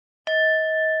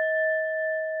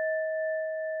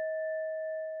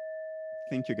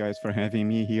Thank you guys for having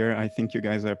me here. I think you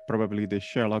guys are probably the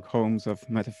Sherlock Holmes of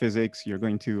metaphysics. You're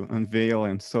going to unveil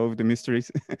and solve the mysteries.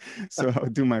 So I'll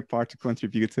do my part to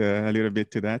contribute a little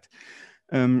bit to that.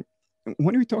 Um,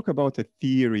 when we talk about a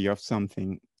theory of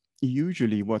something,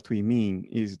 usually what we mean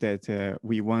is that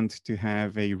we want to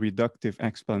have a reductive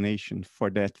explanation for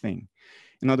that thing.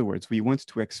 In other words, we want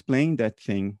to explain that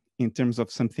thing in terms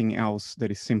of something else that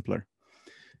is simpler.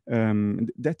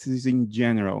 That is in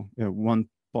general one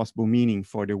possible meaning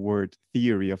for the word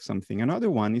theory of something.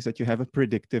 Another one is that you have a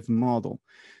predictive model,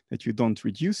 that you don't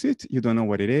reduce it, you don't know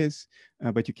what it is,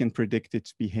 but you can predict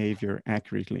its behavior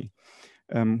accurately.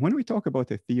 When we talk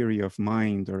about a theory of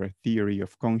mind or a theory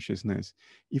of consciousness,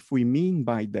 if we mean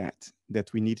by that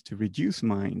we need to reduce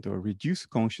mind or reduce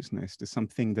consciousness to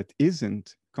something that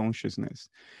isn't consciousness,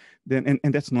 then,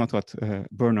 and that's not what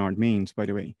Bernard means, by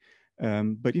the way.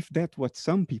 But if that's what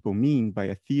some people mean by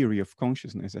a theory of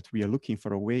consciousness, that we are looking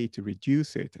for a way to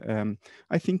reduce it,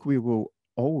 I think we will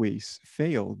always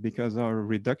fail because our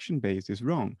reduction base is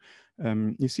wrong.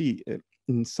 You see,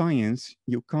 in science,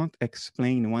 you can't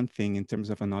explain one thing in terms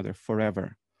of another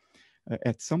forever.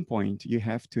 At some point, you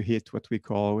have to hit what we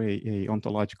call a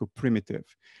ontological primitive,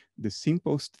 the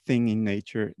simplest thing in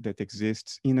nature that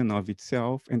exists in and of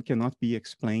itself and cannot be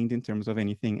explained in terms of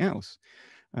anything else.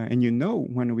 And you know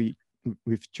when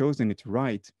we've chosen it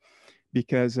right,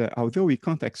 because although we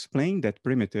can't explain that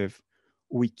primitive,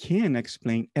 we can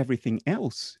explain everything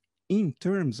else in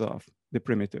terms of the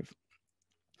primitive.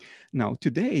 Now,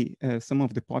 today, some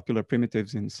of the popular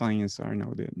primitives in science are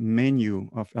now the menu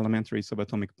of elementary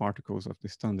subatomic particles of the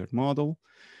Standard Model,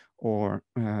 or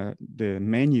the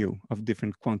menu of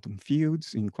different quantum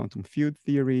fields in quantum field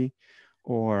theory,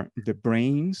 or the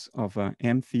brains of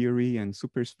M theory and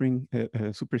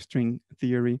superstring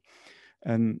theory.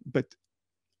 But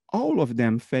all of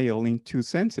them fail in two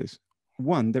senses.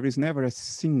 One, there is never a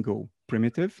single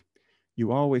primitive.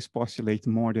 You always postulate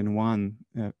more than one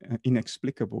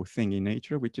inexplicable thing in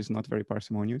nature, which is not very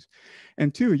parsimonious.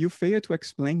 And two, you fail to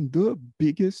explain the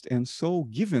biggest and sole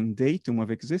given datum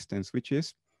of existence, which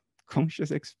is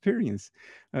conscious experience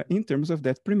in terms of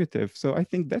that primitive. So I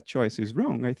think that choice is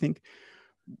wrong. I think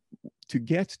to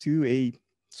get to a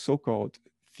so-called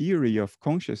theory of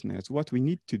consciousness, what we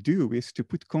need to do is to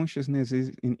put consciousness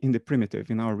in the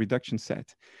primitive, in our reduction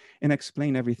set, and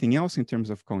explain everything else in terms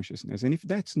of consciousness. And if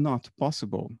that's not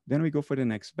possible, then we go for the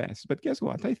next best. But guess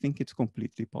what? I think it's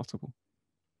completely possible.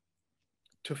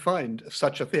 To find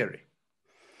such a theory?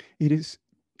 It is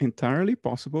entirely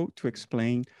possible to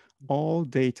explain all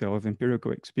data of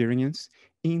empirical experience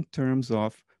in terms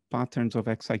of patterns of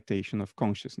excitation of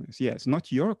consciousness. Yes,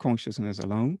 not your consciousness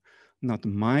alone, not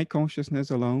my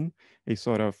consciousness alone, a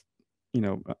sort of,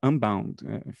 unbound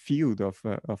field of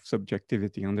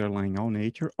subjectivity underlying all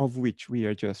nature, of which we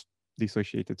are just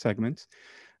dissociated segments.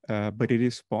 But it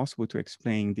is possible to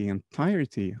explain the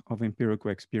entirety of empirical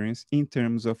experience in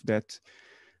terms of that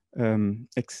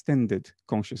extended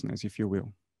consciousness, if you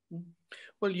will.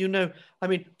 Well, you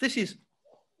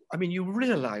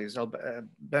realize,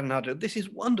 Bernardo, this is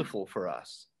wonderful for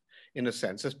us, in a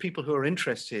sense, as people who are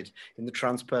interested in the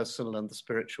transpersonal and the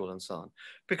spiritual and so on,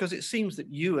 because it seems that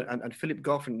you and Philip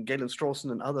Goff and Galen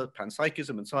Strawson and other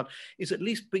panpsychism and so on is at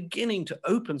least beginning to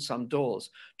open some doors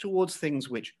towards things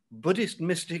which Buddhist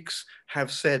mystics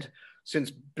have said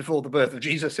since before the birth of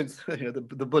Jesus, since the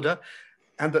Buddha,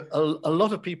 and that a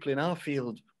lot of people in our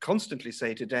field constantly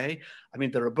say today. I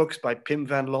mean, there are books by Pim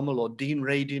van Lommel or Dean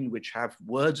Radin which have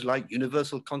words like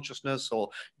universal consciousness or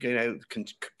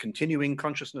continuing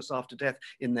consciousness after death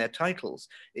in their titles.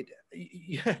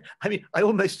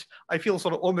 I feel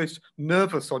sort of almost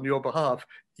nervous on your behalf.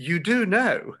 You do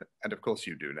know, and of course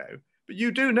you do know, but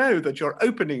you do know that you're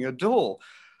opening a door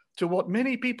to what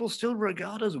many people still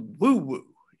regard as woo-woo.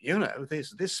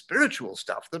 This spiritual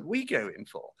stuff that we go in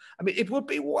for. I mean, it would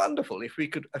be wonderful if we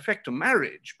could effect a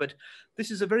marriage, but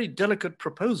this is a very delicate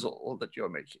proposal that you're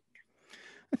making.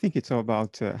 I think it's all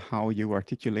about how you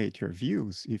articulate your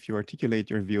views. If you articulate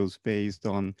your views based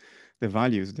on the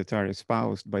values that are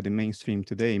espoused by the mainstream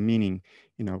today, meaning,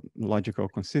 logical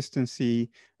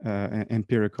consistency,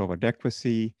 empirical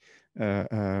adequacy,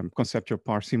 conceptual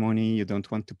parsimony, you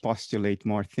don't want to postulate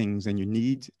more things than you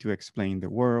need to explain the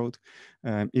world.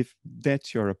 If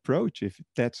that's your approach, if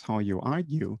that's how you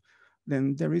argue,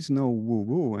 then there is no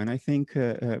woo-woo. And I think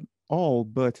all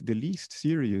but the least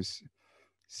serious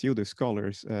pseudo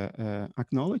scholars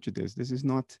acknowledge this. This is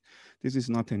not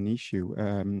an issue.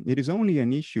 It is only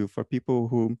an issue for people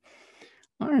who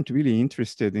aren't really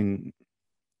interested in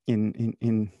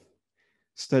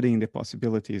studying the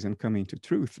possibilities and coming to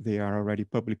truth. They are already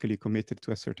publicly committed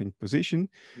to a certain position,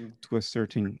 to a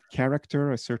certain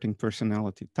character, a certain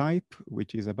personality type,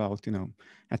 which is about,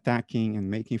 attacking and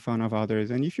making fun of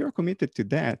others. And if you're committed to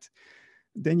that,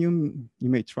 then you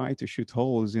may try to shoot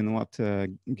holes in what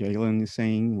Galen is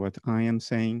saying, what I am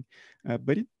saying,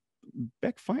 but it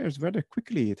backfires rather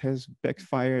quickly. It has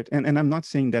backfired, and I'm not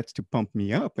saying that to pump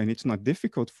me up, and it's not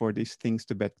difficult for these things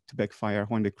to backfire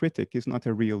when the critic is not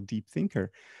a real deep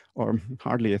thinker or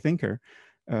hardly a thinker.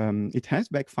 It has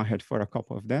backfired for a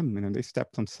couple of them, and they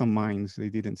stepped on some mines they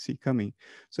didn't see coming.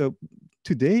 So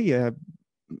today,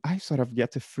 I sort of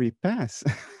get a free pass.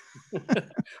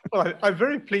 Well, I'm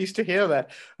very pleased to hear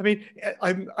that. I mean,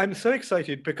 I'm so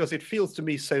excited because it feels to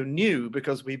me so new,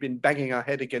 because we've been banging our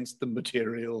head against the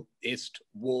materialist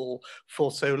wall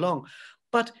for so long.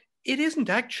 But it isn't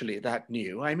actually that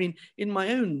new. I mean, in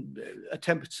my own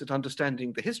attempts at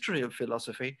understanding the history of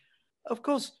philosophy, of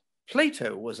course,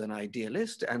 Plato was an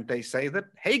idealist, and they say that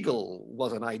Hegel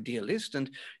was an idealist, and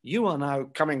you are now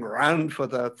coming round for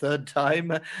the third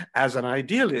time as an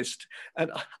idealist.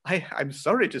 And I'm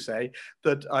sorry to say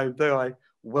that though I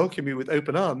welcome you with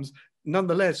open arms,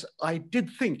 nonetheless, I did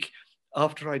think,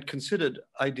 after I'd considered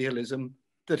idealism,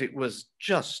 that it was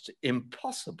just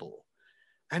impossible.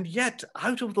 And yet,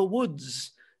 out of the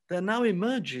woods, there now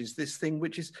emerges this thing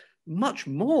which is much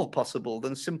more possible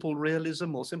than simple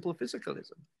realism or simple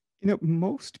physicalism.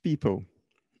 Most people,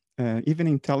 even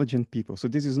intelligent people, so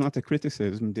this is not a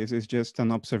criticism, this is just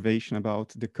an observation about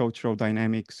the cultural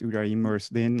dynamics we are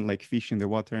immersed in, like fish in the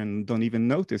water, and don't even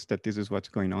notice that this is what's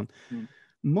going on.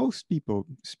 Most people,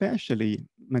 especially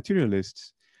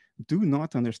materialists, do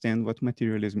not understand what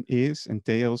materialism is,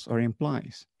 entails, or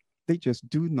implies. They just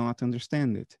do not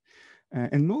understand it.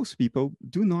 And most people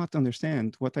do not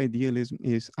understand what idealism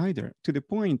is either, to the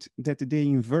point that they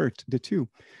invert the two.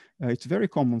 It's very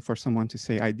common for someone to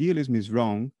say idealism is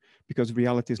wrong because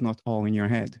reality is not all in your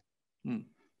head.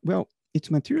 Well, it's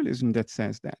materialism that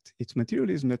says that. It's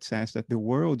materialism that says that the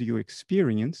world you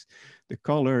experience, the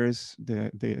colors,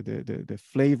 the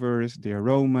flavors, the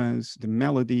aromas, the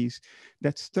melodies,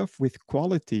 that stuff with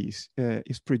qualities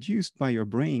is produced by your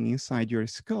brain inside your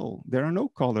skull. There are no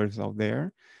colors out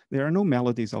there. There are no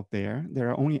melodies out there. There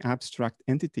are only abstract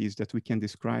entities that we can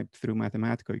describe through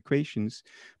mathematical equations,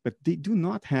 but they do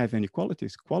not have any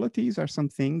qualities. Qualities are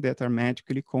something that are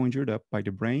magically conjured up by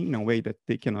the brain in a way that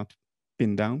they cannot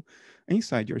pin down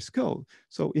inside your skull.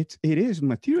 So it is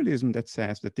materialism that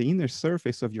says that the inner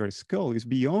surface of your skull is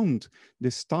beyond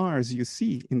the stars you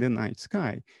see in the night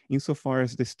sky, insofar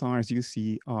as the stars you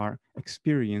see are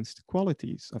experienced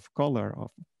qualities of color, of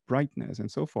brightness, and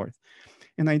so forth.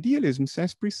 And idealism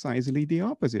says precisely the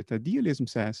opposite. Idealism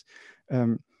says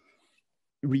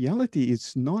reality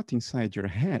is not inside your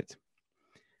head.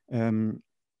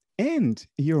 And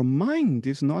your mind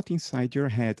is not inside your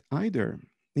head either.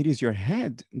 It is your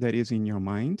head that is in your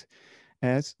mind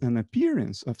as an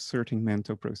appearance of certain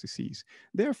mental processes.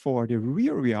 Therefore, the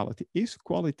real reality is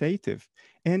qualitative,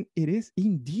 and it is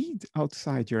indeed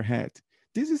outside your head.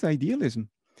 This is idealism,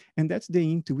 and that's the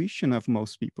intuition of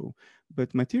most people.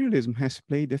 But materialism has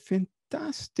played a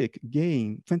fantastic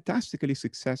game, fantastically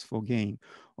successful game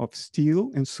of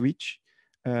steal and switch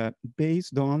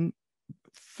based on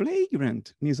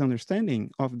flagrant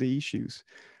misunderstanding of the issues.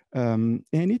 And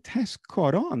it has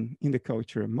caught on in the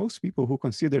culture. Most people who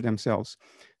consider themselves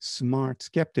smart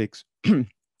skeptics,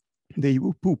 they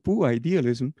will poo-poo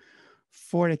idealism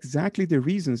for exactly the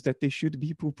reasons that they should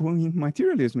be poo-pooing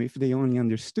materialism if they only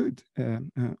understood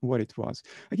what it was.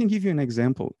 I can give you an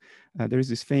example. There is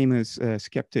this famous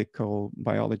skeptical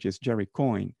biologist, Jerry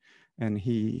Coyne, and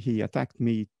he attacked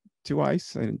me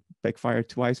twice and backfired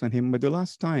twice on him. But the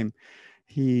last time,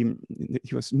 he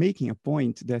was making a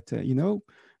point that,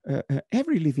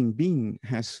 every living being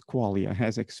has qualia,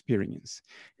 has experience.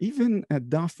 Even a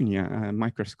Daphnia, a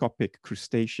microscopic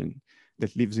crustacean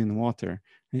that lives in water,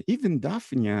 even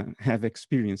Daphnia have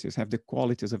experiences, have the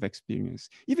qualities of experience.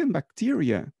 Even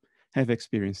bacteria have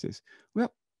experiences.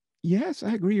 Well, yes,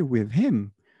 I agree with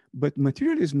him, but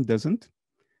materialism doesn't.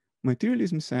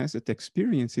 Materialism says that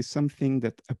experience is something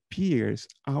that appears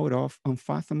out of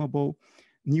unfathomable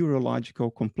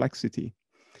neurological complexity.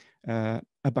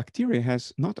 A bacteria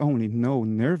has not only no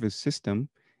nervous system,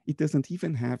 it doesn't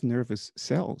even have nervous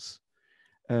cells.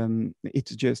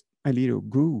 It's just a little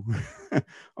goo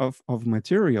of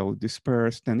material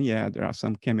dispersed, and yeah, there are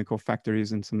some chemical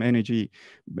factories and some energy,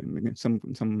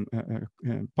 some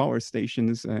power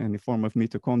stations in the form of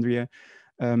mitochondria.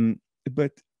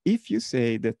 But if you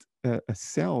say that a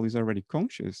cell is already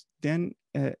conscious, then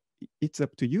it's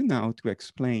up to you now to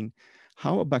explain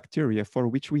how a bacteria for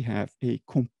which we have a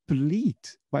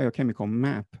complete biochemical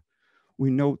map,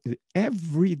 we know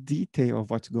every detail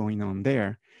of what's going on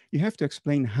there. You have to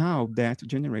explain how that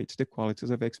generates the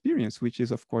qualities of experience, which is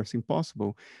of course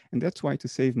impossible. And that's why to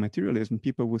save materialism,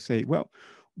 people will say, well,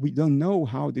 we don't know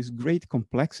how this great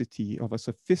complexity of a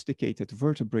sophisticated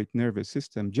vertebrate nervous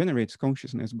system generates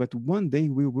consciousness, but one day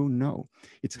we will know.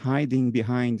 It's hiding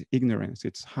behind ignorance.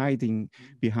 It's hiding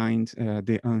behind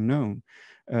the unknown.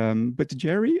 But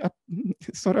Jerry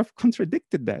sort of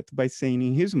contradicted that by saying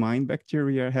in his mind,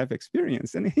 bacteria have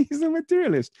experience, and he's a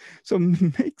materialist. So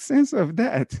make sense of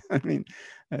that. I mean,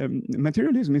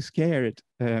 materialism is carried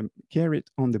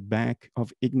on the back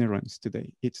of ignorance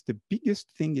today. It's the biggest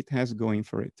thing it has going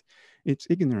for it. It's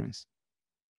ignorance.